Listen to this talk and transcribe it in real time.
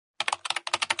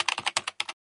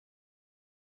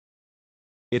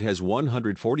It has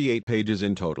 148 pages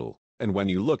in total, and when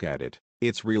you look at it,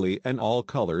 it's really an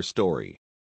all-color story.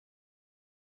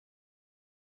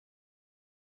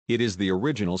 It is the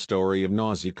original story of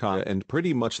Nausicaa and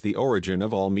pretty much the origin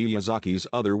of all Miyazaki's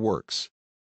other works.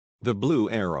 The blue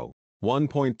arrow,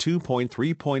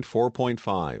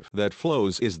 1.2.3.4.5 that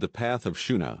flows is the path of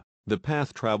Shuna, the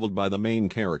path traveled by the main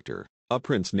character, a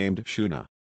prince named Shuna.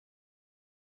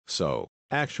 So,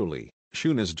 actually,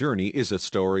 Shuna's journey is a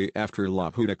story after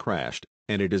Laputa crashed,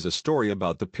 and it is a story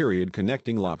about the period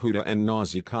connecting Laputa and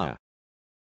Nausicaa.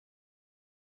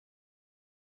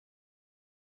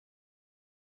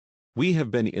 We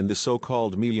have been in the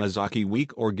so-called Miyazaki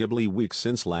Week or Ghibli Week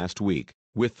since last week,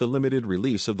 with the limited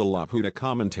release of the Laputa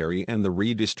commentary and the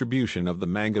redistribution of the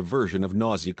manga version of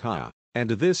Nausicaa, and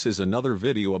this is another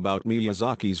video about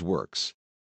Miyazaki's works.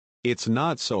 It's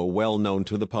not so well known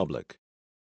to the public.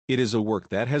 It is a work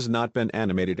that has not been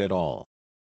animated at all.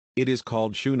 It is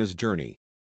called Shuna's Journey.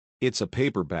 It's a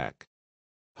paperback.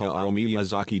 Hayao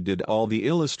Miyazaki did all the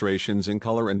illustrations in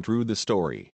color and drew the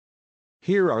story.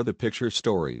 Here are the picture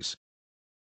stories.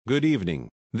 Good evening,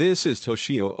 this is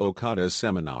Toshio Okada's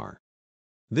seminar.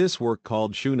 This work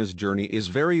called Shuna's Journey is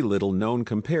very little known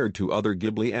compared to other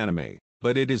Ghibli anime,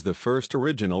 but it is the first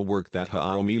original work that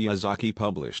Hayao Miyazaki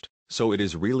published, so it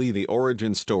is really the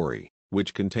origin story,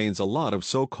 which contains a lot of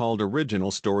so-called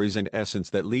original stories and essence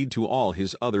that lead to all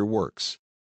his other works.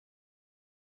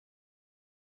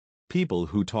 People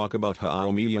who talk about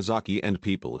Hayao Miyazaki and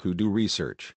people who do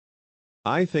research.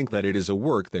 I think that it is a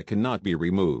work that cannot be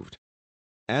removed.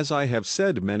 As I have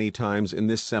said many times in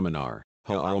this seminar,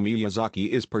 Hayao Miyazaki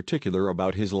is particular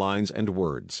about his lines and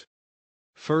words.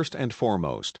 First and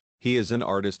foremost, he is an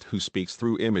artist who speaks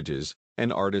through images,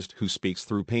 an artist who speaks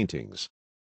through paintings.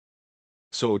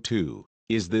 So too,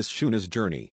 is this Shuna's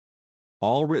Journey.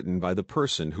 All written by the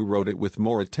person who wrote it with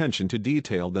more attention to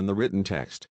detail than the written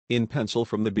text, in pencil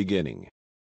from the beginning.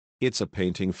 It's a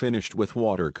painting finished with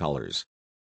watercolors.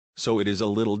 So it is a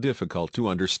little difficult to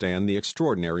understand the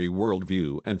extraordinary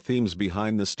worldview and themes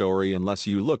behind the story unless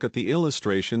you look at the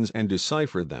illustrations and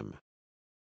decipher them.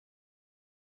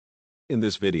 In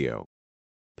this video,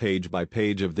 page by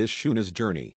page of this Shuna's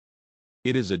Journey,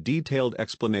 it is a detailed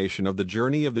explanation of the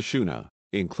journey of the Shuna,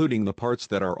 including the parts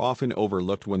that are often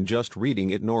overlooked when just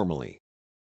reading it normally.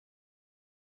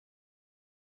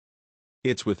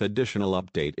 It's with additional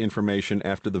update information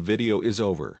after the video is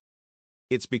over.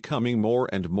 It's becoming more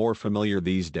and more familiar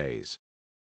these days.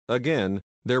 Again,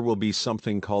 there will be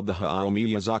something called the Hayao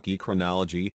Miyazaki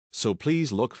chronology, so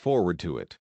please look forward to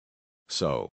it.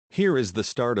 So, here is the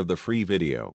start of the free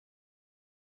video.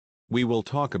 We will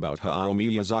talk about Hayao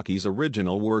Miyazaki's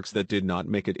original works that did not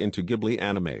make it into Ghibli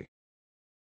anime.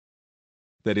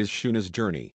 That is Shuna's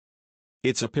Journey.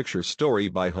 It's a picture story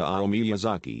by Hayao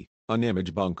Miyazaki, an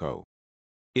image bunko.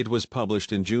 It was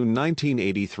published in June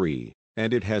 1983.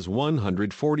 And it has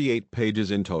 148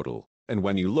 pages in total, and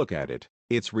when you look at it,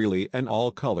 it's really an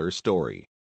all-color story.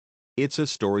 It's a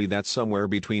story that's somewhere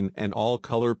between an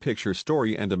all-color picture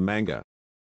story and a manga.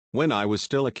 When I was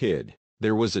still a kid,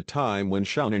 there was a time when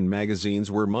shonen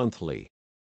magazines were monthly.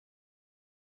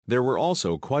 There were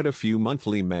also quite a few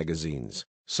monthly magazines,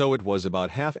 so it was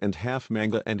about half and half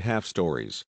manga and half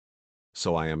stories.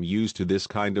 So I am used to this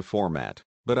kind of format,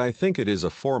 but I think it is a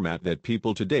format that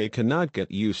people today cannot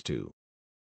get used to.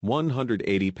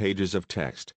 180 pages of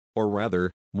text, or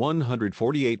rather,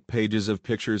 148 pages of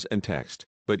pictures and text,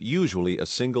 but usually a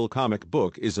single comic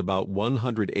book is about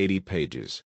 180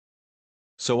 pages.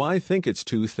 So I think it's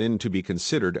too thin to be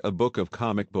considered a book of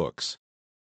comic books.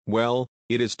 Well,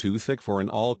 it is too thick for an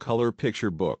all-color picture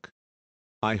book.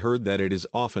 I heard that it is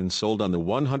often sold on the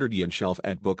 100 yen shelf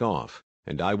at Book Off,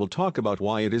 and I will talk about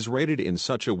why it is rated in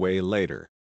such a way later.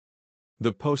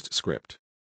 The postscript.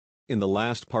 In the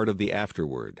last part of the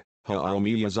afterword, Hayao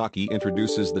Miyazaki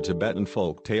introduces the Tibetan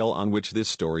folk tale on which this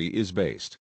story is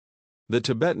based. The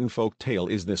Tibetan folk tale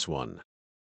is this one.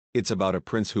 It's about a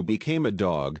prince who became a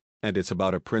dog, and it's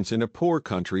about a prince in a poor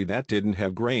country that didn't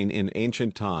have grain in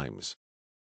ancient times.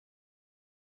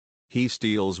 He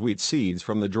steals wheat seeds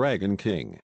from the Dragon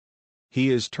King.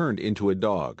 He is turned into a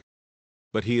dog.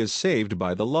 But he is saved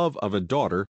by the love of a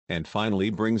daughter, and finally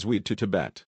brings wheat to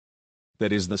Tibet.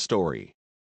 That is the story.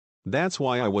 That's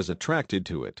why I was attracted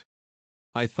to it.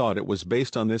 I thought it was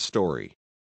based on this story.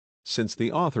 Since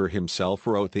the author himself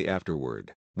wrote the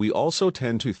afterword, we also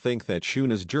tend to think that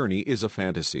Shuna's Journey is a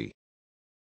fantasy.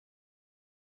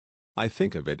 I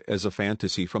think of it as a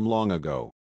fantasy from long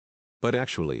ago. But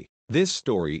actually, this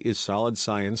story is solid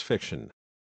science fiction.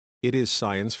 It is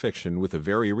science fiction with a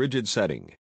very rigid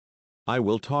setting. I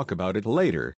will talk about it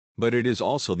later, but it is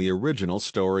also the original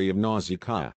story of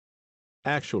Nausicaa.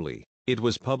 Actually, it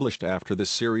was published after the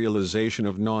serialization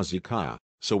of Nausicaa,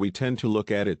 so we tend to look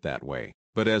at it that way,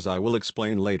 but as I will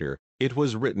explain later, it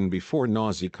was written before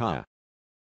Nausicaa.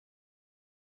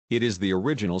 It is the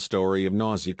original story of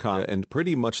Nausicaa and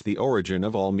pretty much the origin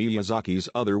of all Miyazaki's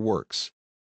other works.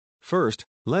 First,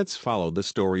 let's follow the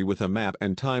story with a map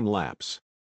and time lapse.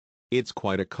 It's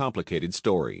quite a complicated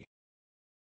story.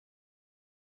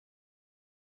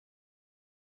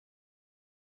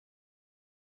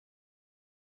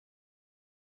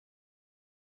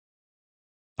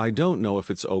 I don't know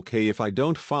if it's okay if I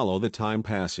don't follow the time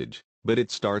passage, but it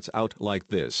starts out like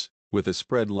this, with a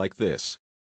spread like this.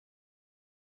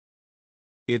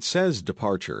 It says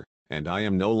departure, and I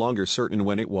am no longer certain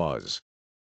when it was.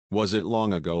 Was it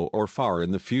long ago or far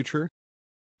in the future?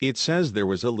 It says there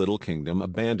was a little kingdom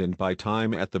abandoned by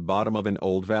time at the bottom of an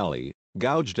old valley,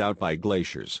 gouged out by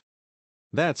glaciers.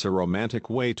 That's a romantic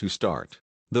way to start.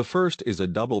 The first is a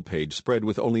double-page spread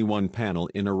with only one panel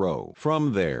in a row.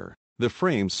 From there, the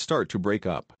frames start to break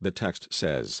up. The text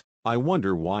says, "I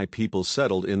wonder why people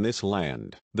settled in this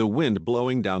land. The wind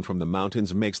blowing down from the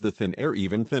mountains makes the thin air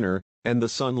even thinner, and the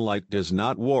sunlight does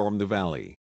not warm the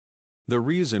valley." The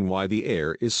reason why the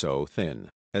air is so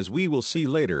thin, as we will see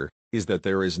later, is that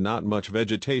there is not much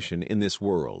vegetation in this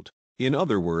world. In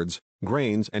other words,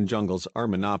 grains and jungles are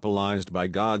monopolized by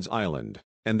God's island,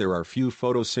 and there are few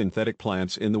photosynthetic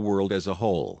plants in the world as a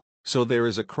whole, so there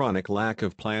is a chronic lack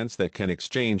of plants that can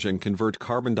exchange and convert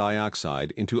carbon dioxide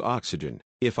into oxygen.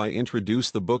 If I introduce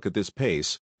the book at this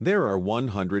pace, there are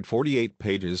 148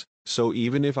 pages, so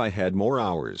even if I had more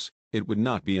hours, it would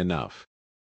not be enough.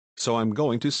 So I'm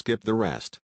going to skip the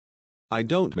rest. I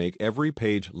don't make every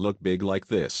page look big like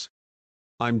this.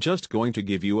 I'm just going to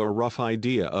give you a rough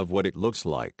idea of what it looks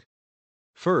like.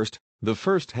 First, the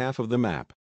first half of the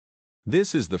map.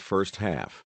 This is the first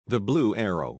half, the blue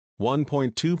arrow,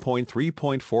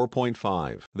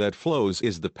 1.2.3.4.5. That flows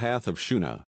is the path of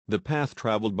Shuna, the path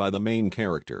traveled by the main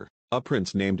character, a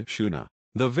prince named Shuna.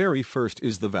 The very first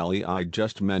is the valley I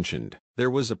just mentioned. There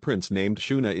was a prince named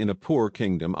Shuna in a poor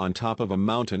kingdom on top of a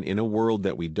mountain in a world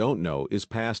that we don't know is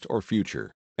past or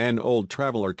future. An old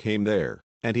traveler came there,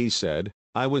 and he said,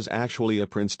 "I was actually a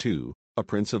prince too, a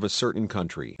prince of a certain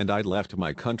country, and I left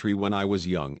my country when I was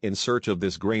young in search of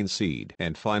this grain seed,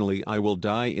 and finally I will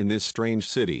die in this strange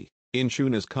city, in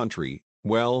Shuna's country.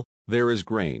 Well, there is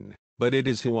grain, but it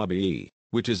is hiwabi,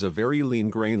 which is a very lean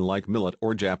grain like millet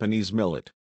or Japanese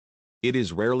millet. It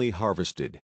is rarely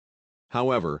harvested.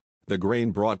 However, the grain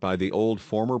brought by the old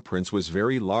former prince was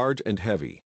very large and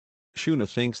heavy. Shuna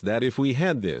thinks that if we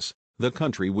had this, the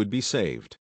country would be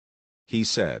saved. He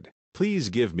said, 'Please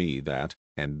give me that,'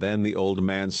 and then the old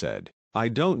man said, 'I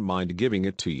don't mind giving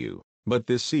it to you, but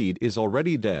this seed is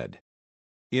already dead.'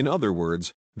 In other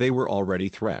words, they were already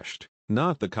threshed,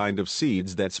 not the kind of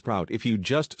seeds that sprout if you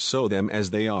just sow them as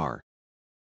they are.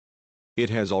 It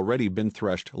has already been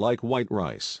threshed like white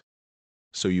rice.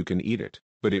 So you can eat it,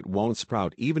 but it won't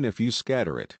sprout even if you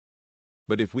scatter it.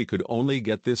 But if we could only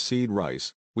get this seed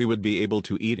rice, we would be able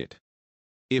to eat it.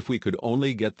 If we could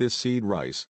only get this seed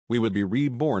rice, we would be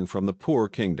reborn from the poor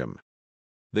kingdom."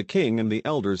 The king and the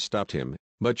elders stopped him,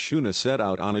 but Shuna set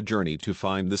out on a journey to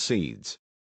find the seeds.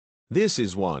 This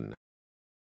is one.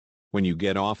 When you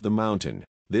get off the mountain,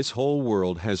 this whole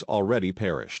world has already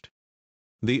perished.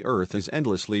 The earth is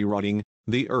endlessly rotting,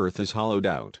 the earth is hollowed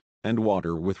out, and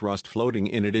water with rust floating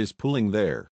in it is pooling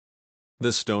there.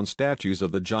 The stone statues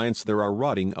of the giants there are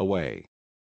rotting away.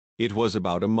 It was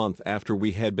about a month after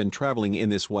we had been traveling in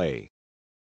this way.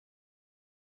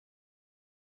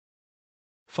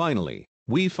 Finally,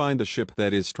 we find a ship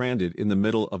that is stranded in the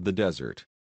middle of the desert.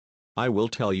 I will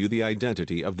tell you the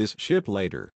identity of this ship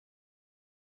later.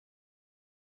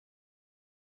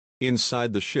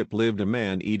 Inside the ship lived a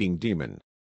man-eating demon.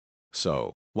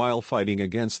 So, while fighting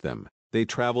against them, they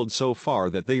traveled so far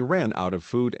that they ran out of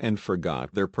food and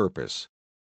forgot their purpose.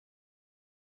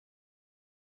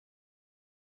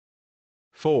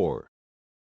 4.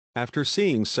 After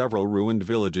seeing several ruined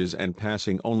villages and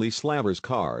passing only slavers'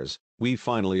 cars, we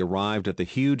finally arrived at the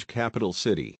huge capital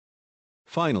city.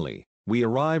 Finally, we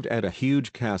arrived at a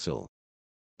huge castle.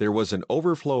 There was an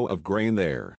overflow of grain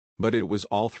there, but it was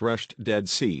all threshed dead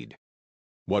seed.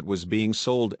 What was being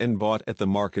sold and bought at the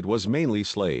market was mainly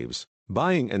slaves,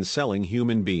 buying and selling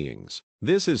human beings.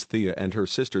 This is Thea and her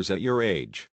sisters at your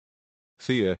age.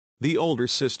 Thea, the older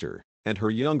sister, and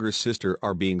her younger sister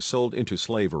are being sold into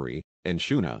slavery, and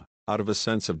Shuna, out of a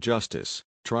sense of justice,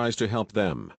 tries to help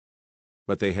them.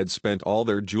 But they had spent all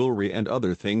their jewelry and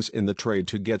other things in the trade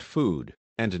to get food,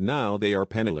 and now they are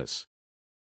penniless.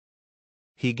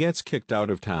 He gets kicked out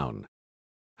of town.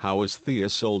 How is Thea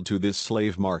sold to this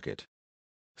slave market?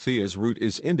 Thea's route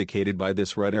is indicated by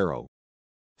this red arrow.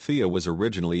 Thea was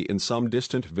originally in some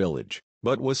distant village,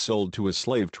 but was sold to a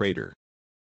slave trader.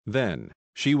 Then,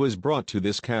 she was brought to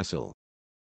this castle.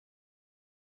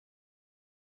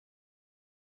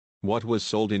 What was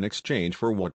sold in exchange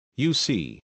for what? You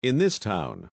see, in this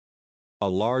town, a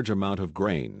large amount of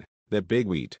grain, that big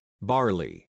wheat,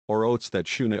 barley, or oats that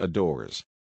Shuna adores.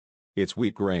 It's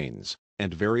wheat grains,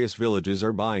 and various villages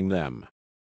are buying them.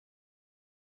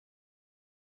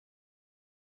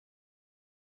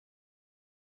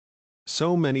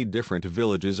 So many different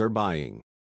villages are buying.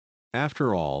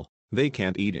 After all, they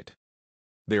can't eat it.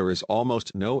 There is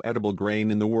almost no edible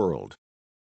grain in the world.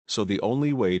 So the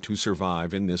only way to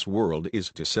survive in this world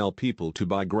is to sell people to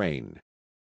buy grain.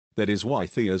 That is why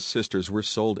Thea's sisters were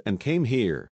sold and came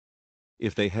here.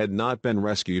 If they had not been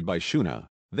rescued by Shuna,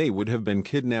 they would have been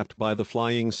kidnapped by the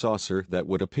flying saucer that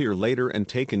would appear later and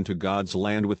taken to God's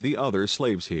land with the other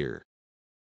slaves here.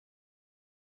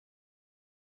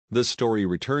 The story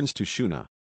returns to Shuna.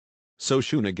 So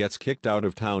Shuna gets kicked out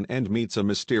of town and meets a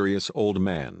mysterious old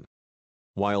man.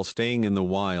 While staying in the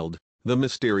wild, the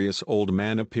mysterious old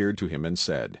man appeared to him and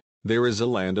said, "There is a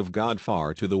land of God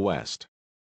far to the west.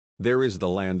 There is the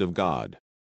land of God."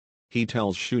 He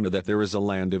tells Shuna that there is a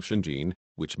land of Shinjin,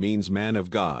 which means man of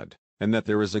God, and that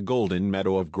there is a golden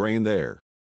meadow of grain there.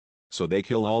 So they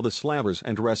kill all the slavers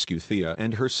and rescue Thea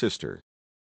and her sister.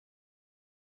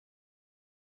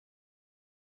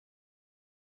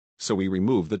 So we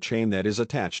remove the chain that is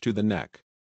attached to the neck.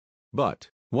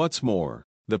 But, what's more,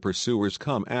 the pursuers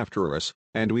come after us,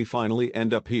 and we finally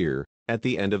end up here, at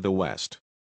the end of the west.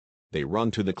 They run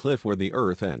to the cliff where the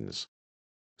earth ends.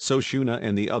 So Shuna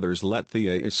and the others let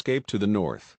Thea escape to the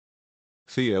north.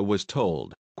 Thea was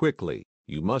told, "Quickly,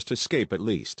 you must escape at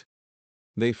least."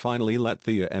 They finally let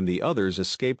Thea and the others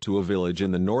escape to a village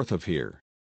in the north of here.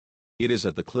 It is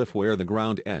at the cliff where the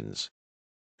ground ends.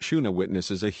 Shuna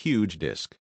witnesses a huge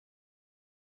disc.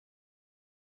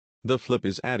 The flip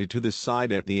is added to this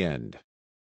side at the end.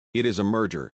 It is a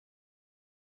merger.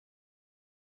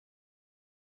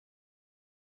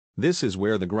 This is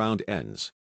where the ground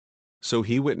ends. So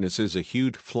he witnesses a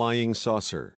huge flying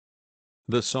saucer.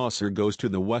 The saucer goes to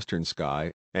the western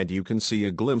sky, and you can see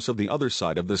a glimpse of the other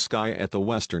side of the sky at the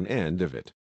western end of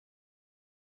it.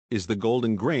 Is the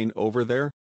golden grain over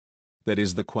there? That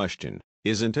is the question,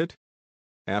 isn't it?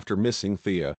 After missing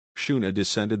Thea, Shuna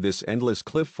descended this endless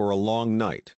cliff for a long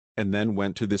night, and then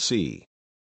went to the sea.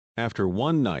 After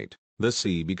one night, the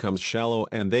sea becomes shallow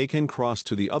and they can cross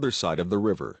to the other side of the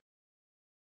river.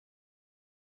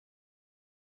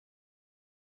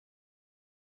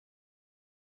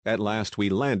 At last we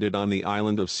landed on the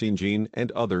island of Shinjin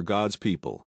and other gods'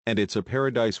 people, and it's a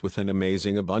paradise with an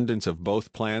amazing abundance of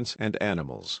both plants and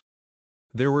animals.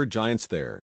 There were giants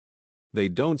there. They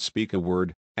don't speak a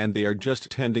word, and they are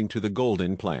just tending to the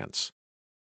golden plants.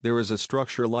 There is a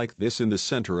structure like this in the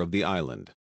center of the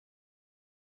island.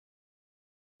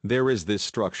 There is this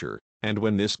structure, and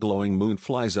when this glowing moon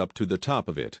flies up to the top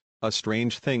of it, a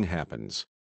strange thing happens.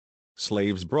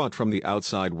 Slaves brought from the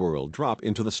outside world drop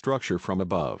into the structure from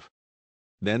above.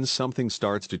 Then something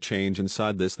starts to change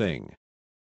inside this thing.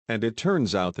 And it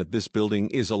turns out that this building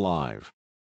is alive.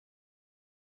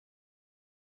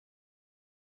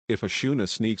 If a Shuna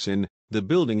sneaks in, the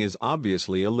building is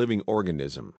obviously a living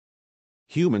organism.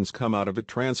 Humans come out of it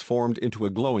transformed into a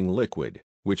glowing liquid,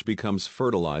 which becomes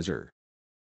fertilizer.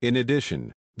 In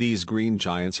addition, these green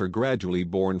giants are gradually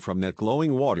born from that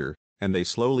glowing water, and they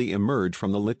slowly emerge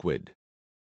from the liquid.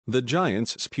 The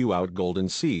giants spew out golden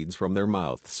seeds from their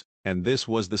mouths, and this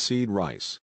was the seed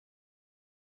rice.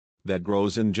 That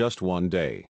grows in just one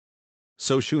day.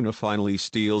 So Shuna finally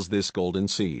steals this golden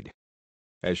seed.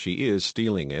 As she is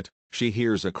stealing it, she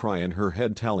hears a cry in her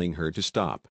head telling her to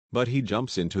stop, but he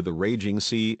jumps into the raging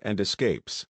sea and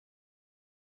escapes.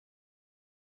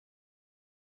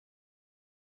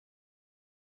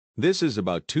 This is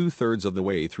about 2/3 of the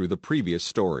way through the previous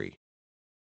story.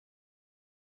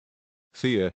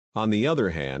 Thea, on the other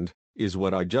hand, is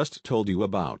what I just told you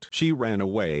about. She ran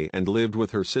away and lived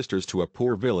with her sisters to a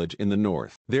poor village in the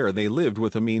north. There they lived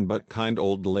with a mean but kind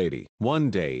old lady. One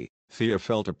day, Thea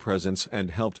felt a presence and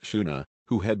helped Shuna,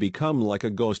 who had become like a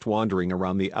ghost wandering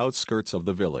around the outskirts of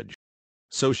the village.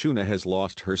 So Shuna has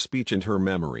lost her speech and her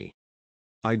memory.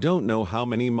 I don't know how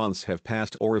many months have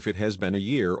passed or if it has been a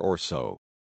year or so.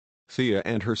 Thea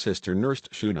and her sister nursed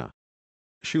Shuna.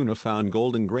 Shuna found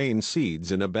golden grain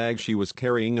seeds in a bag she was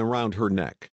carrying around her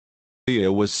neck.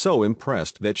 Thea was so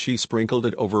impressed that she sprinkled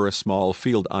it over a small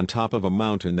field on top of a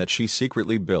mountain that she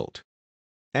secretly built.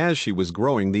 As she was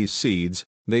growing these seeds,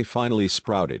 they finally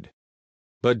sprouted.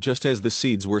 But just as the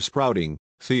seeds were sprouting,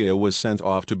 Thea was sent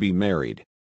off to be married.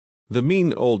 The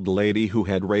mean old lady who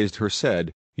had raised her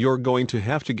said, "You're going to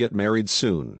have to get married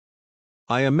soon."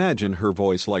 I imagine her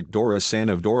voice like Dora-san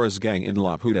of Dora's gang in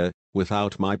Laputa,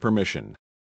 "without my permission."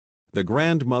 The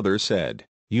grandmother said,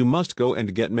 "You must go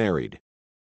and get married.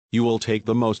 You will take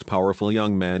the most powerful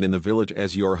young man in the village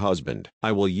as your husband.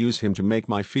 I will use him to make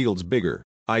my fields bigger."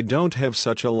 I don't have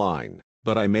such a line,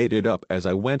 but I made it up as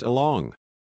I went along.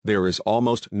 There is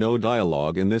almost no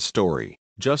dialogue in this story,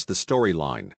 just the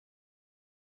storyline.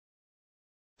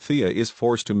 Thea is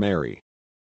forced to marry.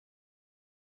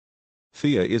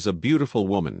 Thea is a beautiful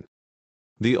woman.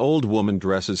 The old woman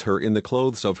dresses her in the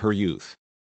clothes of her youth.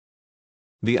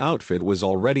 The outfit was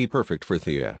already perfect for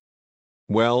Thea.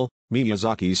 Well,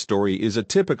 Miyazaki's story is a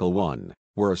typical one,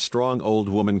 where a strong old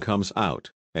woman comes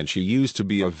out, and she used to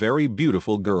be a very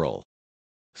beautiful girl.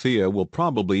 Thea will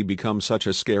probably become such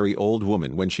a scary old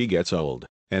woman when she gets old,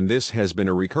 and this has been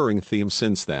a recurring theme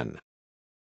since then.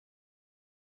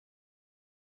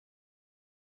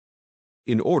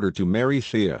 In order to marry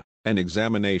Thea, an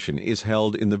examination is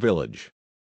held in the village.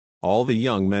 All the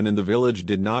young men in the village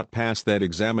did not pass that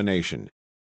examination.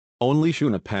 Only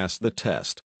Shuna passed the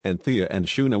test, and Thea and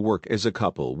Shuna work as a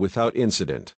couple without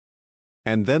incident.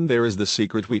 And then there is the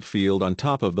secret wheat field on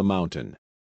top of the mountain.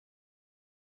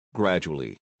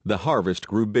 Gradually, the harvest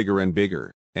grew bigger and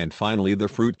bigger, and finally the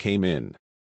fruit came in.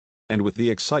 And with the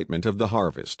excitement of the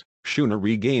harvest, Shuna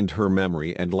regained her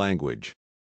memory and language.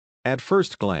 At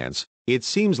first glance, it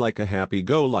seems like a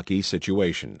happy-go-lucky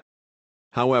situation.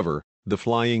 However, the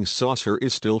flying saucer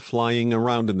is still flying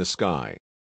around in the sky.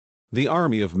 The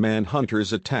army of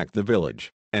manhunters attacked the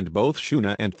village, and both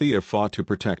Shuna and Thea fought to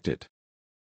protect it.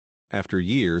 After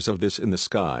years of this in the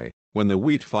sky, when the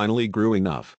wheat finally grew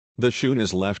enough, the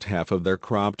Shunas left half of their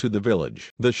crop to the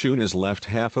village. The Shunas left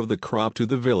half of the crop to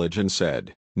the village and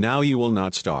said, "Now you will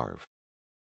not starve."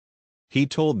 He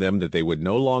told them that they would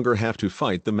no longer have to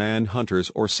fight the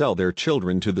manhunters or sell their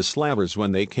children to the slavers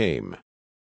when they came.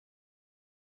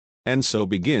 And so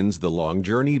begins the long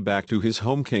journey back to his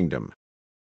home kingdom.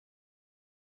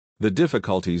 The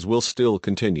difficulties will still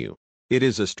continue. It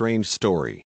is a strange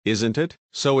story, isn't it?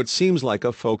 So it seems like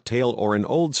a folk tale or an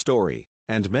old story,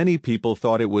 and many people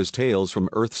thought it was Tales from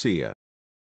Earthsea.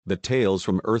 The Tales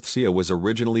from Earthsea was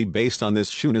originally based on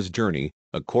this Shuna's journey,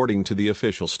 according to the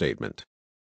official statement.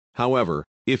 However,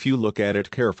 if you look at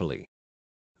it carefully,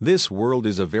 this world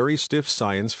is a very stiff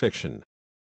science fiction.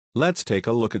 Let's take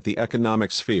a look at the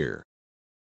economic sphere.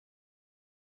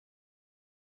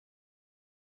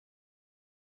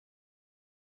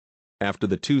 After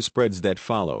the two spreads that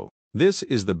follow, this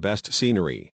is the best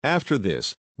scenery. After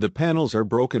this, the panels are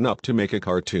broken up to make a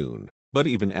cartoon, but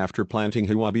even after planting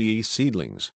hayaomi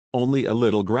seedlings, only a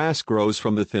little grass grows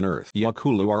from the thin earth.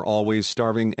 Yakulu are always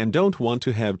starving and don't want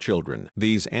to have children.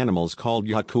 These animals called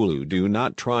yakulu do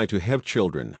not try to have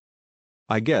children.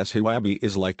 I guess hayaomi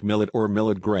is like millet or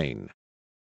millet grain.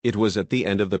 It was at the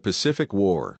end of the Pacific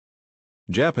War.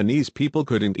 Japanese people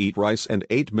couldn't eat rice and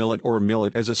ate millet or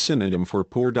millet as a synonym for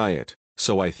poor diet,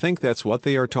 so I think that's what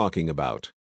they are talking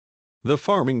about. The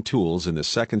farming tools in the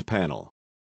second panel.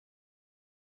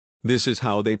 This is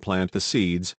how they plant the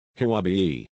seeds,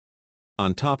 hayaomi.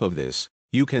 On top of this,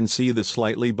 you can see the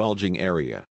slightly bulging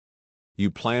area. You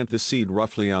plant the seed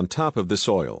roughly on top of the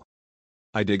soil.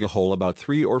 I dig a hole about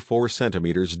 3 or 4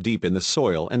 centimeters deep in the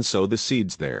soil and sow the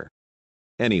seeds there.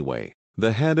 Anyway,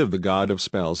 the head of the god of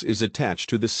spells is attached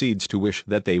to the seeds to wish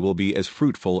that they will be as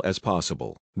fruitful as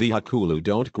possible. The yakulu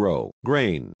don't grow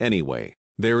grain anyway.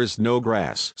 There is no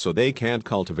grass, so they can't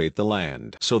cultivate the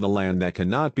land. So the land that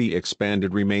cannot be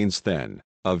expanded remains thin.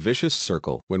 A vicious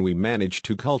circle. When we manage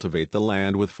to cultivate the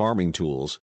land with farming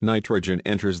tools, nitrogen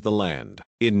enters the land.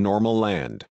 In normal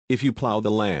land, if you plow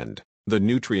the land, the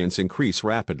nutrients increase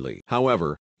rapidly.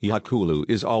 However, yakulu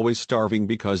is always starving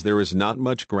because there is not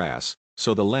much grass,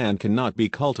 so the land cannot be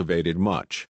cultivated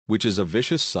much, which is a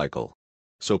vicious cycle.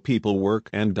 So people work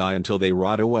and die until they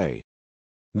rot away.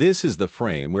 This is the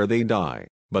frame where they die,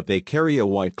 but they carry a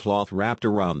white cloth wrapped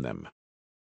around them.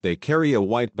 They carry a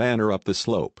white banner up the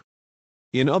slope.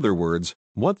 In other words,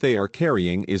 what they are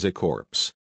carrying is a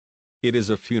corpse. It is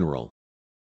a funeral.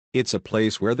 It's a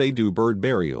place where they do bird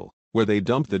burial, where they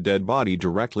dump the dead body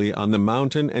directly on the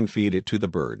mountain and feed it to the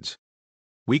birds.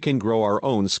 We can grow our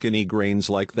own skinny grains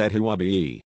like that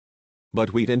hayaomi.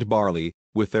 But wheat and barley,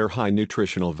 with their high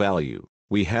nutritional value,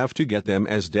 we have to get them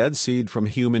as dead seed from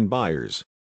human buyers.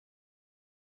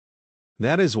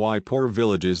 That is why poor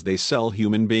villages they sell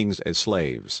human beings as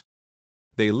slaves.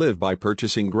 They live by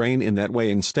purchasing grain in that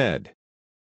way instead.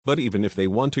 But even if they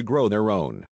want to grow their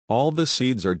own, all the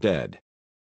seeds are dead.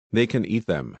 They can eat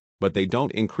them, but they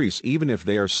don't increase even if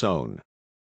they are sown.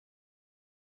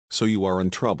 So you are in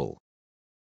trouble.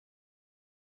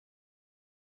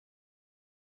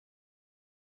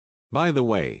 By the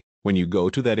way, when you go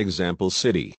to that example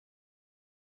city,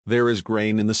 there is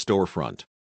grain in the storefront.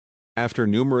 After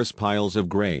numerous piles of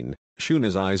grain,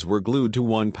 Shuna's eyes were glued to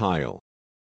one pile.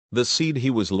 The seed he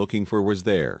was looking for was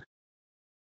there.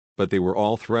 But they were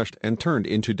all threshed and turned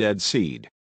into dead seed.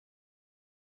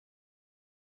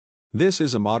 This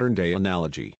is a modern-day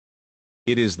analogy.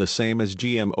 It is the same as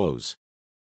GMOs.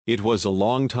 It was a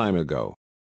long time ago.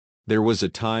 There was a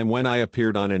time when I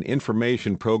appeared on an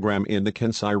information program in the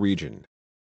Kansai region.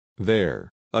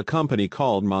 There, a company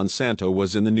called Monsanto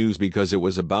was in the news because it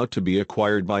was about to be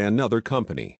acquired by another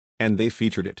company, and they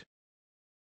featured it.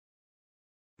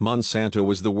 Monsanto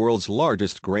was the world's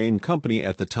largest grain company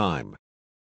at the time.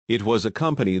 It was a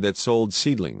company that sold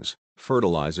seedlings,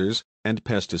 fertilizers, and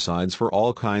pesticides for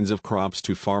all kinds of crops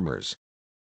to farmers.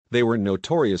 They were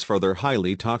notorious for their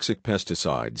highly toxic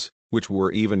pesticides, which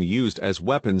were even used as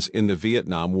weapons in the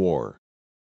Vietnam War.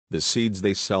 The seeds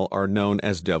they sell are known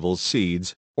as devil's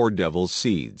seeds, or devil's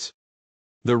seeds.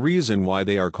 The reason why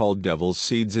they are called devil's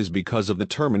seeds is because of the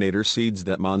Terminator seeds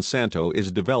that Monsanto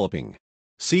is developing.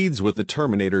 Seeds with the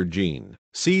Terminator gene,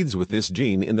 seeds with this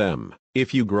gene in them.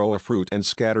 If you grow a fruit and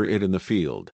scatter it in the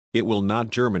field, it will not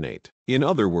germinate. In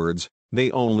other words, they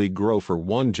only grow for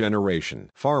one generation.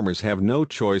 Farmers have no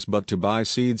choice but to buy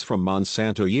seeds from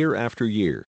Monsanto year after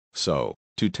year. So,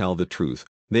 to tell the truth,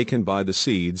 they can buy the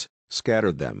seeds,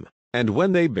 scatter them, and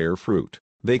when they bear fruit,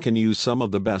 they can use some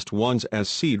of the best ones as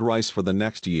seed rice for the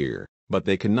next year, but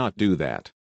they cannot do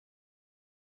that.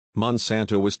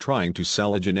 Monsanto was trying to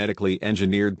sell a genetically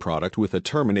engineered product with a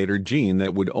Terminator gene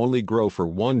that would only grow for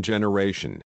one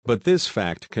generation, but this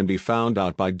fact can be found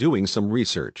out by doing some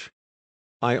research.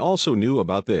 I also knew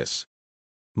about this.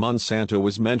 Monsanto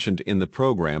was mentioned in the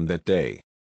program that day.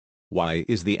 Why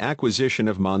is the acquisition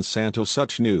of Monsanto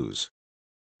such news?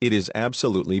 It is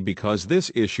absolutely because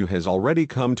this issue has already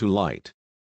come to light.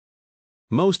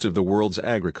 Most of the world's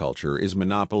agriculture is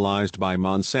monopolized by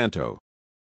Monsanto.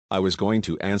 I was going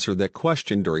to answer that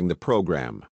question during the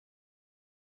program.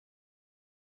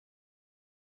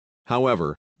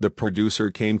 However, the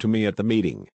producer came to me at the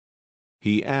meeting.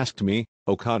 He asked me,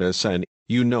 "Okada-san,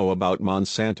 you know about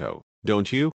Monsanto,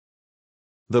 don't you?"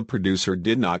 The producer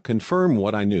did not confirm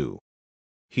what I knew.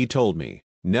 He told me,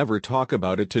 "Never talk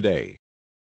about it today."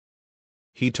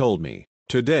 He told me,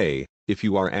 "Today, if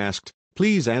you are asked,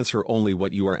 please answer only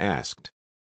what you are asked."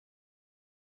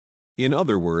 In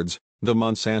other words, the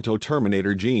Monsanto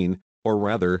Terminator gene, or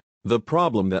rather, the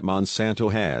problem that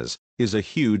Monsanto has, is a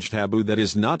huge taboo that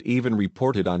is not even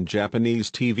reported on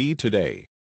Japanese TV today.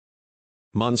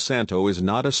 Monsanto is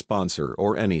not a sponsor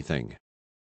or anything.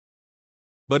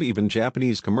 But even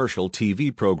Japanese commercial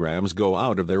TV programs go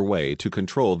out of their way to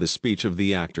control the speech of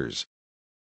the actors.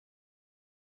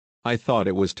 I thought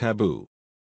it was taboo.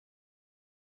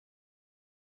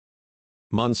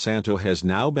 Monsanto has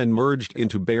now been merged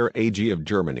into Bayer AG of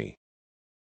Germany.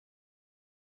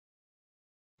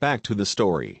 Back to the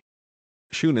story.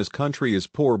 Shuna's country is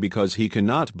poor because he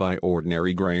cannot buy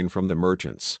ordinary grain from the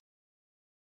merchants.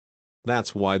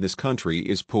 That's why this country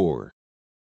is poor.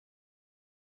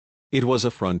 It was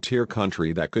a frontier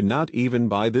country that could not even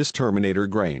buy this Terminator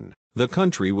grain. The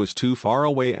country was too far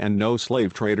away and no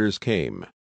slave traders came.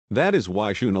 That is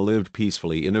why Shuna lived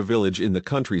peacefully in a village in the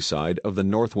countryside of the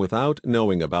north without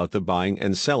knowing about the buying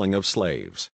and selling of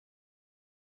slaves.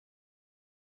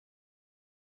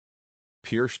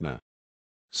 Pure Shuna.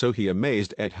 So he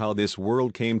amazed at how this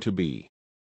world came to be.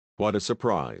 What a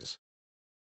surprise.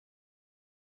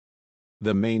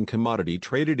 The main commodity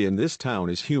traded in this town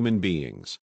is human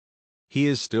beings. He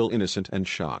is still innocent and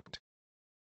shocked.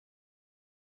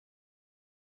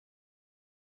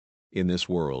 In this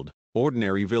world,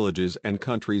 ordinary villages and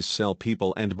countries sell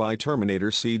people and buy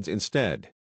Terminator seeds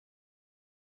instead.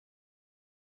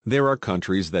 There are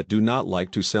countries that do not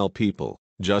like to sell people,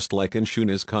 just like in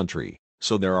Shuna's country,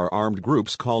 so there are armed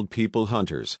groups called people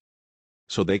hunters.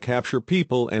 So they capture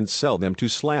people and sell them to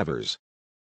slavers.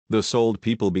 The sold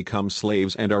people become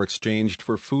slaves and are exchanged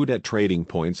for food at trading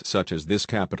points such as this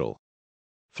capital.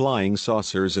 Flying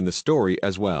saucers in the story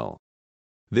as well.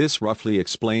 This roughly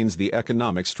explains the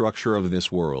economic structure of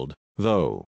this world,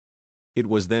 though. It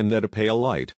was then that a pale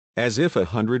light, as if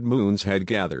 100 moons had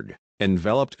gathered,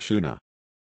 enveloped Shuna.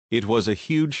 It was a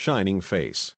huge shining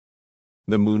face.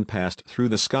 The moon passed through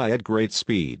the sky at great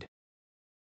speed.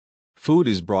 Food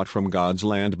is brought from God's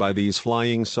land by these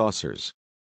flying saucers.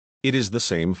 It is the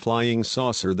same flying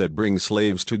saucer that brings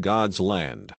slaves to God's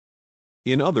land.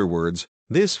 In other words,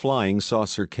 this flying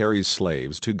saucer carries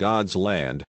slaves to God's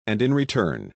land, and in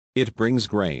return, it brings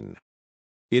grain.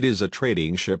 It is a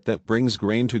trading ship that brings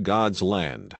grain to God's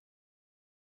land.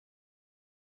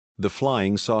 The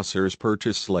flying saucers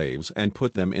purchase slaves and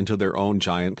put them into their own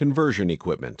giant conversion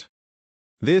equipment.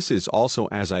 This is also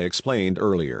as I explained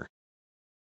earlier.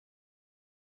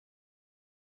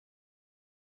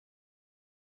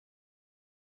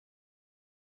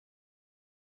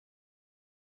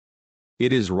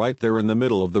 It is right there in the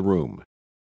middle of the room.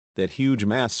 That huge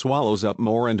mass swallows up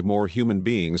more and more human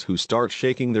beings who start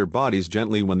shaking their bodies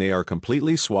gently when they are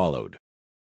completely swallowed.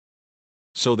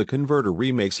 So the converter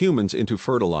remakes humans into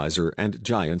fertilizer and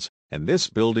giants, and this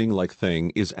building-like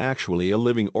thing is actually a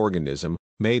living organism,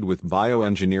 made with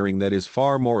bioengineering that is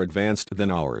far more advanced than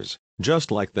ours,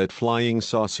 just like that flying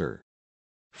saucer.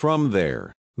 From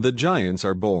there, the giants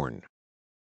are born.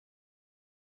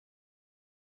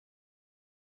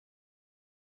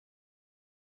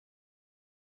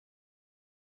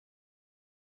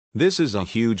 This is a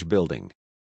huge building.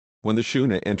 When the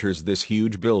Shuna enters this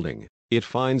huge building, it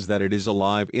finds that it is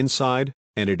alive inside,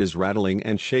 and it is rattling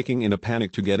and shaking in a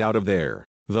panic to get out of there,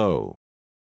 though.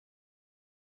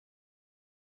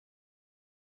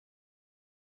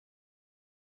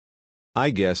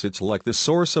 I guess it's like the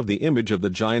source of the image of the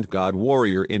giant god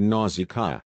warrior in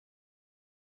Nausicaa.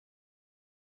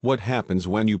 What happens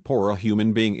when you pour a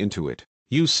human being into it,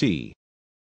 you see.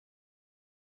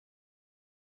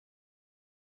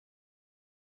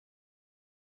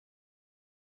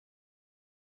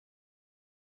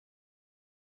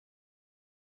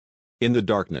 In the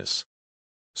darkness.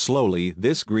 Slowly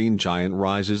this green giant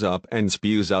rises up and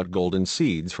spews out golden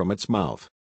seeds from its mouth.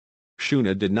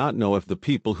 Shuna did not know if the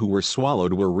people who were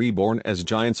swallowed were reborn as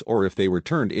giants or if they were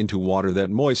turned into water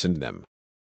that moistened them.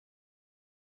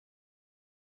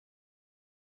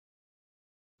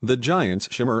 The giants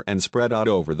shimmer and spread out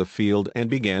over the field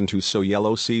and began to sow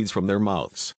yellow seeds from their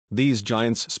mouths. These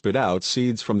giants spit out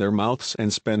seeds from their mouths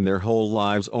and spend their whole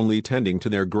lives only tending to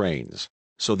their grains,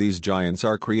 so these giants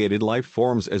are created life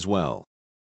forms as well.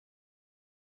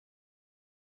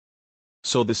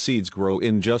 So the seeds grow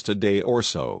in just a day or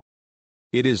so.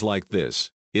 It is like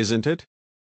this, isn't it?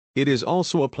 It is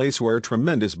also a place where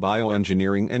tremendous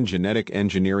bioengineering and genetic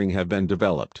engineering have been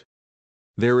developed.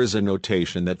 There is a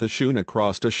notation that the Shuna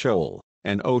crossed a shoal,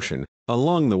 an ocean,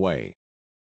 along the way.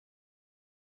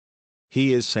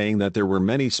 He is saying that there were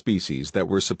many species that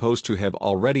were supposed to have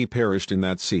already perished in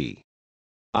that sea.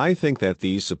 I think that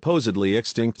these supposedly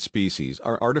extinct species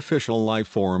are artificial life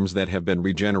forms that have been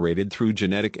regenerated through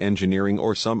genetic engineering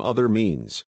or some other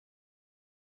means.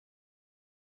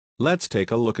 Let's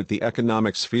take a look at the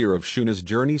economic sphere of Shuna's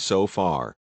journey so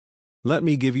far. Let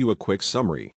me give you a quick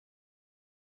summary.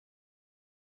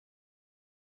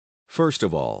 First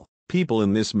of all, people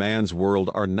in this man's world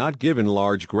are not given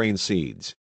large grain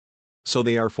seeds. So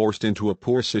they are forced into a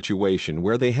poor situation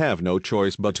where they have no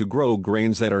choice but to grow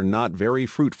grains that are not very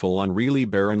fruitful on really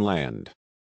barren land.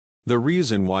 The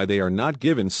reason why they are not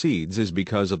given seeds is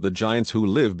because of the giants who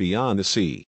live beyond the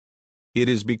sea. It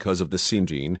is because of the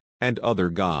Sinjin and other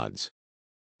gods.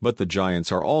 But the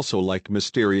giants are also like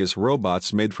mysterious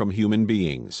robots made from human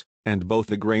beings, and both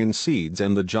the grain seeds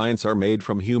and the giants are made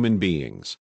from human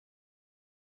beings.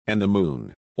 And the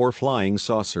moon, or flying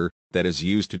saucer, that is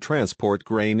used to transport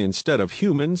grain instead of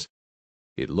humans?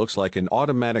 It looks like an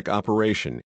automatic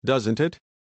operation, doesn't it?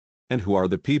 And who are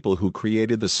the people who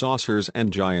created the saucers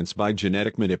and giants by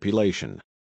genetic manipulation?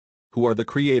 Who are the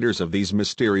creators of these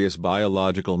mysterious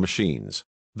biological machines?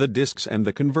 The disks and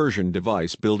the conversion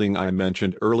device building I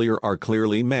mentioned earlier are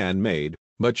clearly man-made,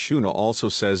 but Shuna also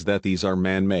says that these are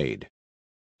man-made.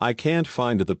 I can't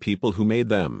find the people who made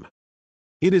them.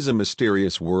 It is a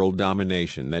mysterious world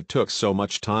domination that took so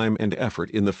much time and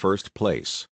effort in the first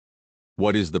place.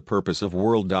 What is the purpose of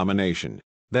world domination?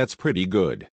 That's pretty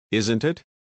good, isn't it?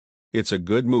 It's a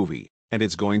good movie, and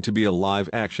it's going to be a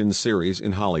live-action series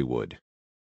in Hollywood.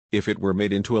 If it were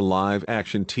made into a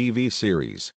live-action TV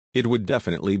series, it would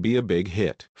definitely be a big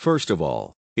hit. First of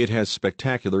all, it has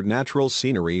spectacular natural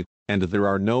scenery, and there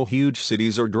are no huge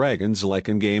cities or dragons like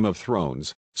in Game of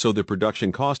Thrones, so the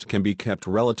production cost can be kept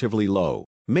relatively low.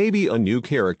 Maybe a new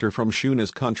character from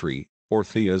Shuna's country, or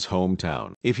Thea's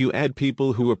hometown. If you add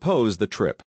people who oppose the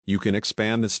trip, you can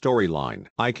expand the storyline.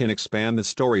 I can expand the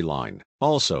storyline.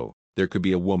 Also, there could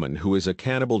be a woman who is a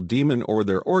cannibal demon or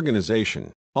their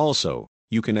organization. Also,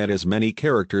 you can add as many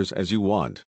characters as you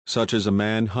want, such as a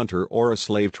manhunter or a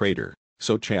slave trader.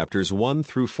 So chapters 1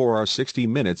 through 4 are 60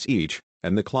 minutes each,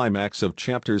 and the climax of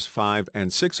chapters 5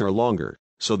 and 6 are longer,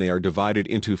 so they are divided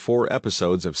into 4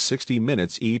 episodes of 60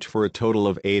 minutes each for a total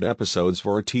of 8 episodes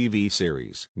for a TV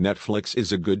series. Netflix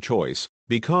is a good choice,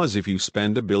 because if you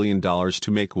spend $1 billion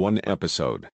to make one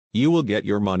episode, you will get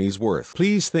your money's worth.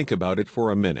 Please think about it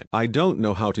for a minute. I don't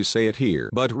know how to say it here,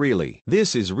 but really,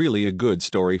 this is really a good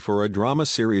story for a drama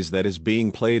series that is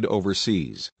being played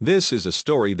overseas. This is a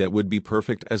story that would be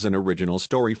perfect as an original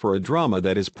story for a drama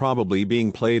that is probably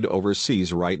being played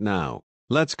overseas right now.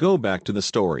 Let's go back to the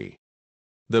story.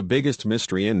 The biggest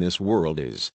mystery in this world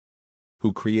is,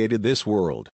 who created this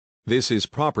world? This is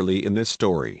properly in this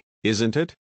story, isn't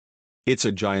it? It's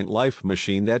a giant life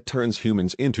machine that turns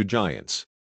humans into giants.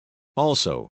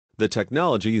 Also, the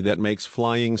technology that makes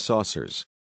flying saucers.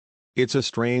 It's a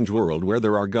strange world where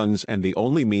there are guns and the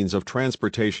only means of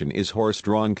transportation is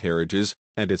horse-drawn carriages,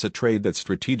 and it's a trade that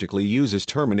strategically uses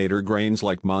Terminator grains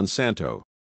like Monsanto.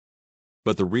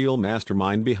 But the real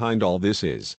mastermind behind all this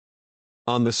is,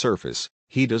 on the surface,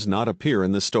 he does not appear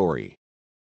in the story.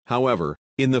 However,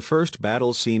 in the first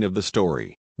battle scene of the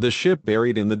story, the ship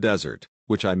buried in the desert,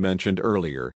 which I mentioned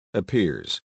earlier,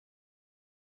 appears.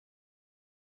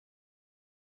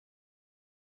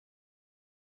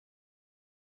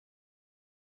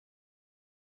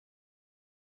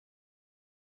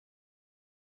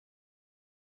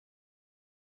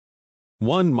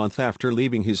 One month after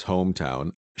leaving his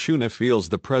hometown, Shuna feels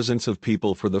the presence of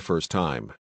people for the first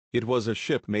time. It was a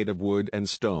ship made of wood and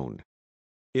stone.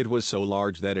 It was so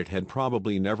large that it had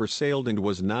probably never sailed and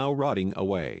was now rotting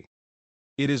away.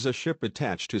 It is a ship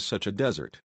attached to such a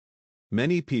desert.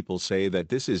 Many people say that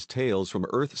this is Tales from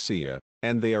Earthsea,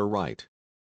 and they are right.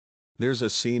 There's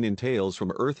a scene in Tales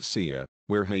from Earthsea,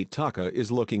 where Hayao is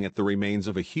looking at the remains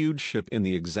of a huge ship in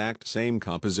the exact same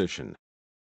composition.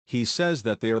 He says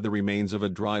that they are the remains of a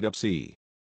dried-up sea.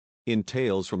 In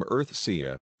Tales from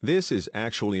Earthsea, this is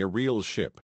actually a real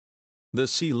ship. The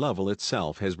sea level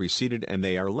itself has receded and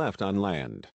they are left on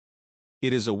land.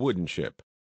 It is a wooden ship.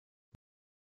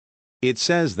 It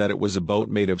says that it was a boat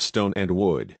made of stone and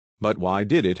wood, but why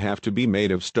did it have to be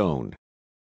made of stone?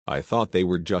 I thought they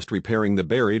were just repairing the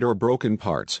buried or broken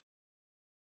parts.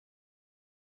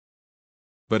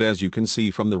 But as you can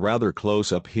see from the rather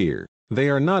close-up here, they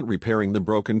are not repairing the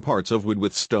broken parts of wood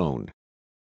with stone.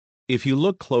 If you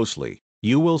look closely,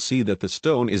 you will see that the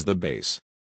stone is the base.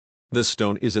 The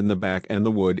stone is in the back and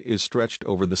the wood is stretched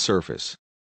over the surface.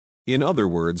 In other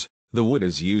words, the wood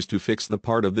is used to fix the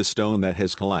part of the stone that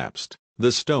has collapsed.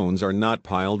 The stones are not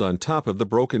piled on top of the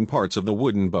broken parts of the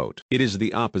wooden boat. It is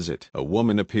the opposite. A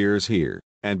woman appears here,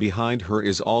 and behind her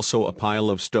is also a pile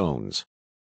of stones.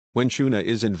 When Shuna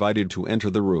is invited to enter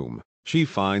the room, she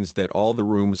finds that all the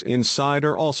rooms inside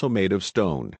are also made of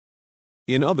stone.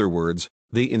 In other words,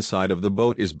 the inside of the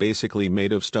boat is basically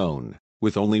made of stone,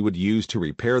 with only wood used to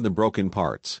repair the broken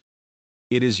parts.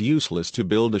 It is useless to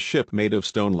build a ship made of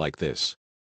stone like this.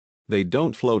 They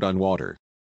don't float on water.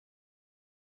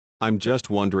 I'm just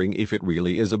wondering if it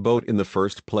really is a boat in the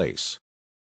first place.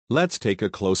 Let's take a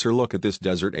closer look at this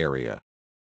desert area.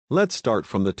 Let's start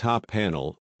from the top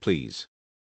panel, please.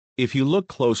 If you look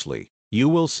closely, you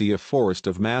will see a forest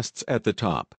of masts at the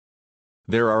top.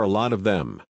 There are a lot of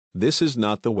them. This is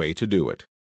not the way to do it.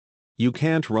 You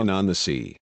can't run on the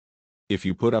sea. If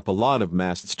you put up a lot of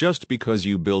masts just because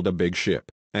you build a big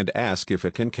ship, and ask if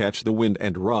it can catch the wind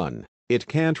and run, it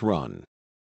can't run.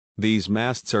 These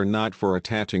masts are not for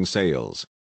attaching sails.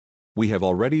 We have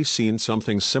already seen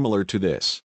something similar to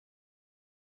this.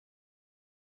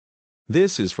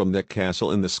 This is from that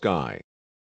castle in the sky.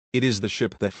 It is the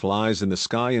ship that flies in the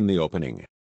sky in the opening.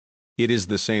 It is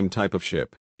the same type of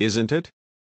ship, isn't it?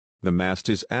 The mast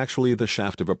is actually the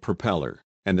shaft of a propeller,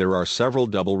 and there are several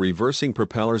double reversing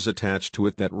propellers attached to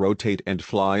it that rotate and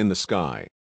fly in the sky.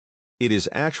 It is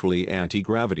actually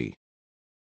anti-gravity.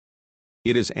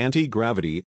 It is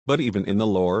anti-gravity, but even in the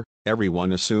lore,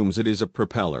 everyone assumes it is a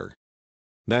propeller.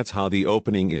 That's how the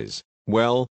opening is.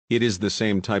 Well, it is the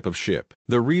same type of ship.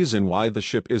 The reason why the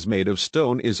ship is made of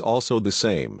stone is also the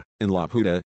same. In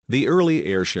Laputa, the early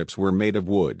airships were made of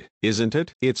wood, isn't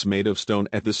it? It's made of stone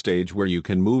at the stage where you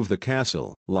can move the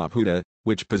castle. Laputa,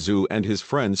 which Pazu and his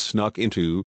friends snuck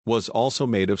into, was also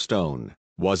made of stone,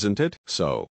 wasn't it?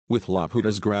 So, with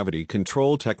Laputa's gravity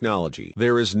control technology,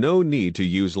 there is no need to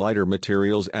use lighter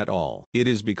materials at all. It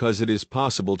is because it is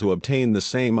possible to obtain the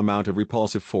same amount of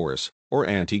repulsive force, or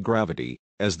anti-gravity,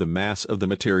 as the mass of the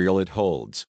material it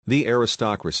holds. The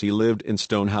aristocracy lived in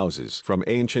stone houses from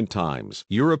ancient times.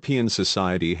 European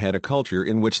society had a culture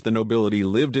in which the nobility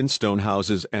lived in stone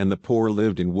houses and the poor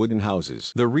lived in wooden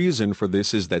houses. The reason for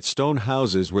this is that stone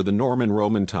houses were the norm in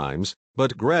Roman times,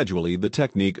 but gradually the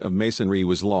technique of masonry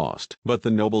was lost. But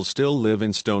the nobles still live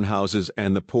in stone houses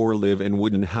and the poor live in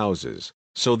wooden houses,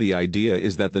 so the idea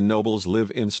is that the nobles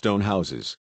live in stone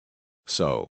houses.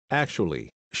 So, actually,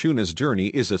 Shuna's journey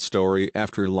is a story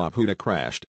after Laputa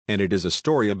crashed, and it is a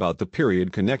story about the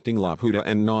period connecting Laputa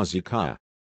and Nausicaa.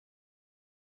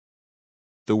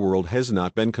 The world has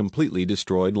not been completely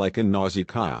destroyed like in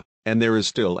Nausicaa, and there is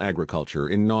still agriculture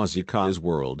in Nausicaa's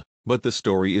world, but the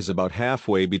story is about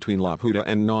halfway between Laputa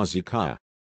and Nausicaa.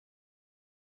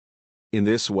 In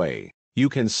this way, you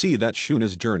can see that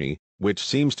Shuna's journey, which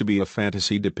seems to be a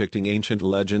fantasy depicting ancient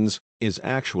legends, is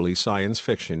actually science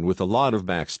fiction with a lot of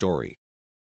backstory.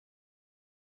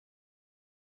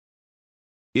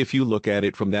 If you look at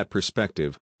it from that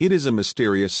perspective, it is a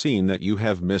mysterious scene that you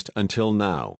have missed until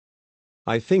now.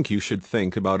 I think you should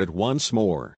think about it once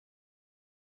more.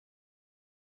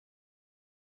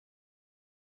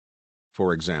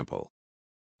 For example,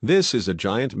 this is a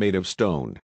giant made of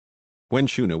stone. When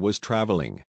Shuna was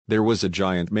traveling, there was a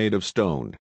giant made of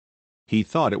stone. He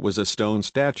thought it was a stone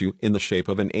statue in the shape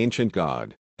of an ancient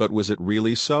god, but was it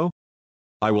really so?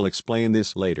 I will explain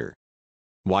this later.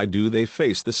 Why do they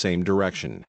face the same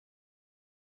direction?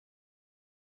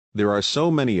 There are so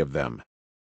many of them.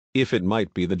 If it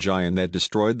might be the giant that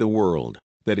destroyed the world,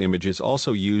 that image is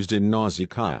also used in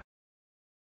Nausicaa.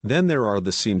 Then there are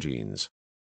the Sinjins.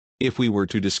 If we were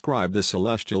to describe the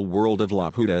celestial world of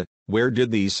Laputa, where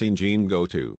did these Sinjin go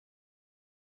to?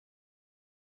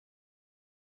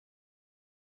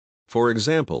 For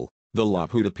example, the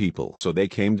Laputa people. So they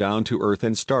came down to earth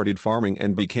and started farming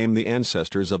and became the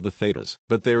ancestors of the Thetas.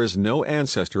 But there is no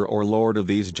ancestor or lord of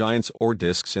these giants or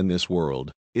discs in this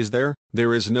world, is there?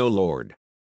 There is no lord.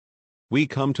 We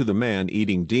come to the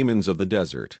man-eating demons of the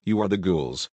desert. You are the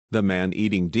ghouls, the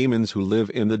man-eating demons who live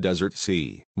in the desert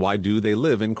sea. Why do they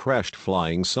live in crashed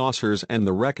flying saucers and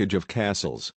the wreckage of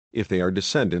castles? If they are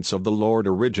descendants of the Lord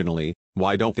originally,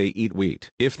 why don't they eat wheat?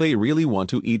 If they really want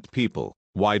to eat people,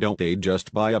 why don't they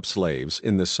just buy up slaves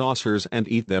in the saucers and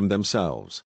eat them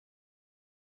themselves?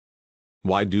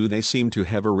 Why do they seem to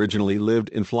have originally lived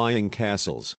in flying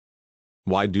castles?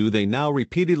 Why do they now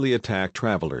repeatedly attack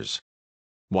travelers?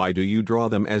 Why do you draw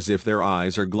them as if their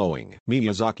eyes are glowing?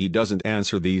 Miyazaki doesn't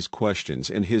answer these questions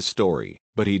in his story,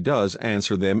 but he does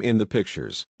answer them in the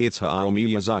pictures. It's Hayao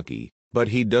Miyazaki, but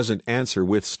he doesn't answer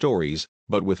with stories,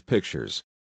 but with pictures.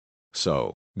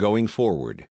 So, going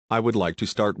forward, I would like to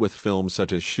start with films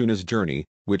such as Shuna's Journey,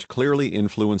 which clearly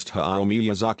influenced Hayao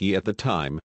Miyazaki at the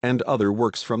time, and other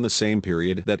works from the same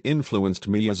period that influenced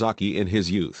Miyazaki in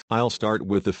his youth. I'll start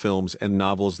with the films and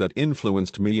novels that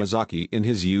influenced Miyazaki in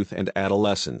his youth and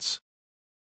adolescence.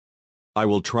 I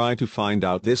will try to find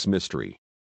out this mystery.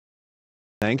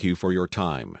 Thank you for your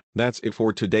time. That's it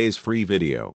for today's free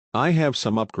video. I have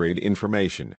some upgrade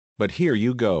information, but here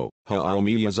you go. Hayao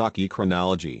Miyazaki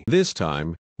chronology. This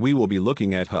time, we will be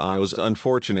looking at Hayao's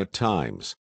unfortunate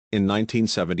times. In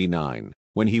 1979,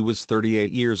 when he was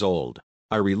 38 years old,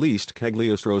 I released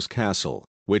Cagliostro's Castle,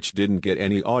 which didn't get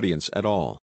any audience at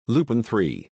all. Lupin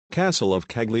 3, Castle of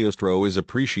Cagliostro is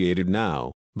appreciated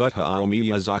now, but Hayao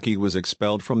Miyazaki was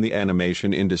expelled from the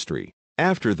animation industry.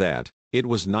 After that, it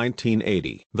was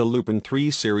 1980. The Lupin 3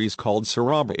 series called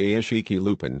Saraba Aishiki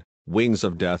Lupin, Wings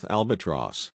of Death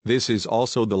Albatross. This is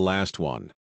also the last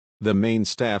one. The main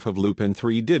staff of Lupin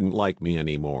 3 didn't like me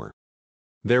anymore.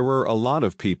 There were a lot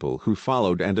of people who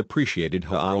followed and appreciated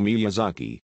Hayao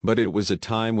Miyazaki, but it was a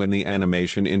time when the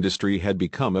animation industry had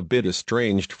become a bit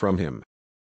estranged from him.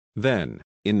 Then,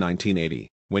 in 1980,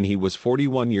 when he was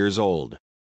 41 years old,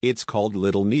 it's called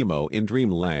Little Nemo in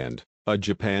Dreamland, a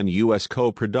Japan-US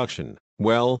co-production.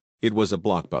 Well, it was a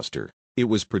blockbuster. It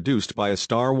was produced by a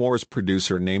Star Wars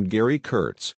producer named Gary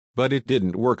Kurtz, but it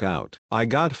didn't work out. I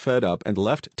got fed up and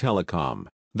left Telecom,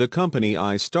 the company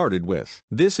I started with.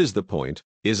 This is the point,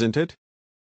 isn't it?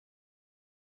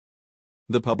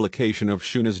 The publication of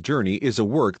Shuna's Journey is a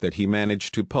work that he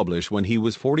managed to publish when he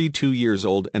was 42 years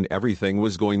old and everything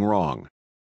was going wrong.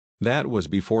 That was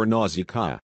before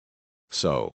Nausicaa.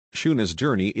 So, Shuna's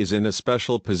Journey is in a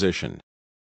special position.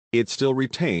 It still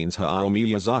retains Hayao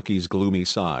Miyazaki's gloomy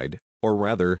side, or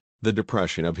rather, the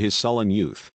depression of his sullen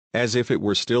youth, as if it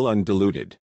were still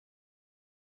undiluted.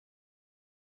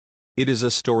 It is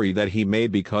a story that he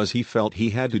made because he felt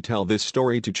he had to tell this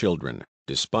story to children,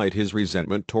 despite his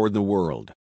resentment toward the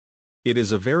world. It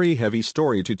is a very heavy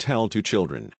story to tell to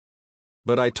children.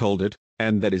 But I told it,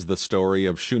 and that is the story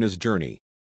of Shuna's Journey.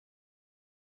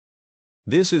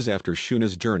 This is after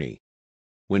Shuna's journey.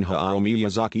 When Hayao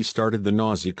Miyazaki started the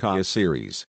Nausicaa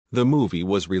series, the movie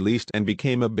was released and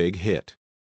became a big hit.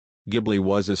 Ghibli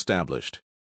was established.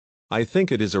 I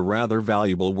think it is a rather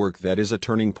valuable work that is a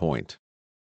turning point.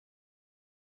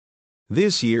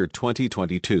 This year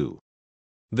 2022.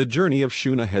 The Journey of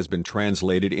Shuna has been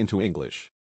translated into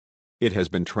English. It has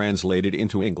been translated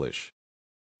into English.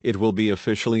 It will be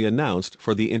officially announced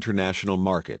for the international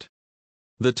market.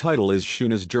 The title is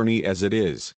Shuna's Journey as it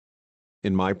is.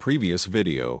 In my previous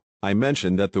video, I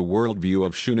mentioned that the worldview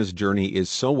of Shuna's journey is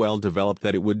so well developed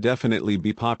that it would definitely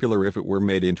be popular if it were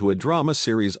made into a drama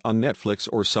series on Netflix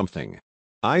or something.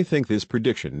 I think this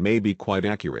prediction may be quite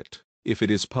accurate. If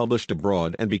it is published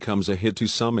abroad and becomes a hit to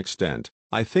some extent,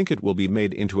 I think it will be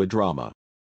made into a drama.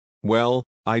 Well,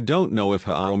 I don't know if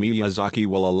Hayao Miyazaki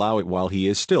will allow it while he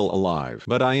is still alive,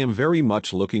 but I am very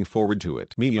much looking forward to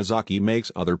it. Miyazaki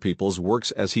makes other people's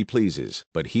works as he pleases,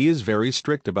 but he is very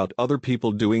strict about other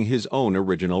people doing his own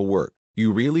original work.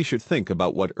 You really should think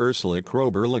about what Ursula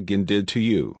Kroeber-Legin did to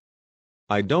you.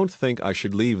 I don't think I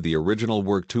should leave the original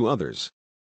work to others.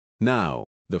 Now,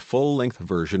 the full-length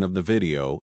version of the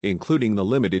video, including the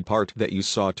limited part that you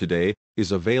saw today,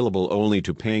 is available only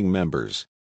to paying members.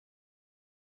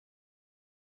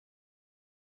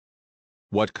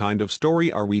 What kind of story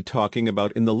are we talking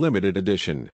about in the limited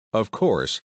edition? Of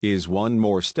course, is one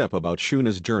more step about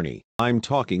Shuna's journey. I'm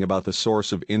talking about the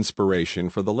source of inspiration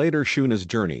for the later Shuna's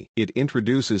journey. It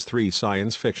introduces 3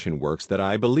 science fiction works that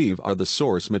I believe are the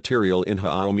source material in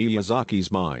Hayao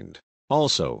Miyazaki's mind.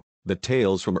 Also, the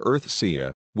Tales from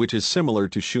Earthsea, which is similar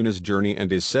to Shuna's journey and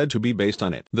is said to be based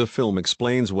on it. The film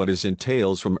explains what is in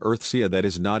Tales from Earthsea that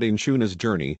is not in Shuna's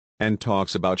journey, and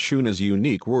talks about Shuna's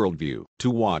unique worldview. To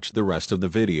watch the rest of the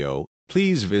video,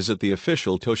 please visit the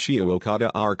official Toshio Okada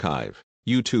archive,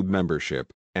 YouTube membership,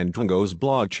 and Drongo's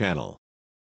blog channel.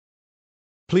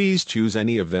 Please choose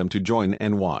any of them to join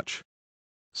and watch.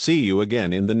 See you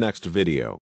again in the next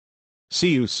video.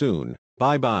 See you soon,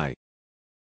 bye bye.